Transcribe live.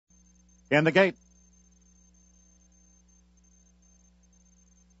in the gate.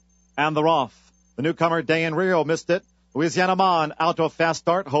 And they're off. The newcomer, Day in Rio, missed it. Louisiana Mon out to a fast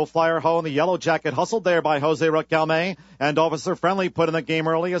start. Hoh, Flyer Hoh in the yellow jacket, hustled there by Jose Riquelme, and Officer Friendly put in the game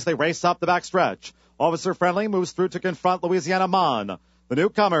early as they race up the backstretch. Officer Friendly moves through to confront Louisiana Mon. The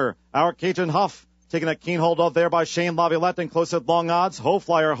newcomer, our Cajun Huff, taking a keen hold of there by Shane Laviolette and close at long odds. Hoh,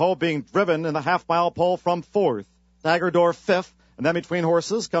 Flyer Hoh being driven in the half-mile pole from fourth. Dagger fifth. And then between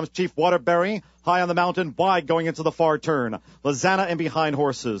horses comes Chief Waterbury, high on the mountain, wide going into the far turn. Lizana in behind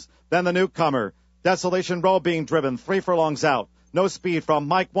horses. Then the newcomer, Desolation Row being driven, 3 furlongs out. No speed from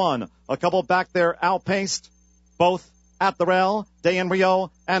Mike 1. A couple back there outpaced. Both at the rail, Day in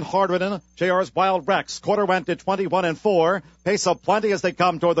Rio and Hardridden. JR's Wild Rex. Quarter went to 21-4. Pace of plenty as they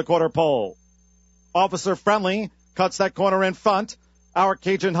come toward the quarter pole. Officer Friendly cuts that corner in front. Our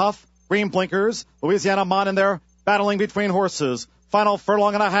Cajun Huff, green blinkers. Louisiana Mon in there, battling between horses. Final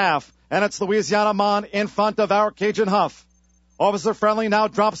furlong and a half, and it's Louisiana Mon in front of our Cajun Huff. Officer Friendly now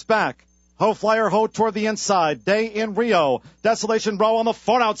drops back. Hoh, Flyer Hoh toward the inside. Day in Rio. Desolation Row on the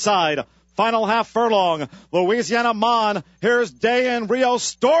far outside. Final half furlong. Louisiana Mon. Here's Day in Rio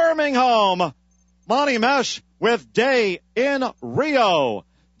storming home. Monty Meche with Day in Rio.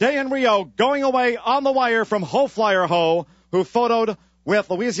 Day in Rio going away on the wire from Hoh, Flyer Hoh, who photoed with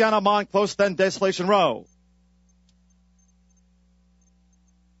Louisiana Mon close then Desolation Row.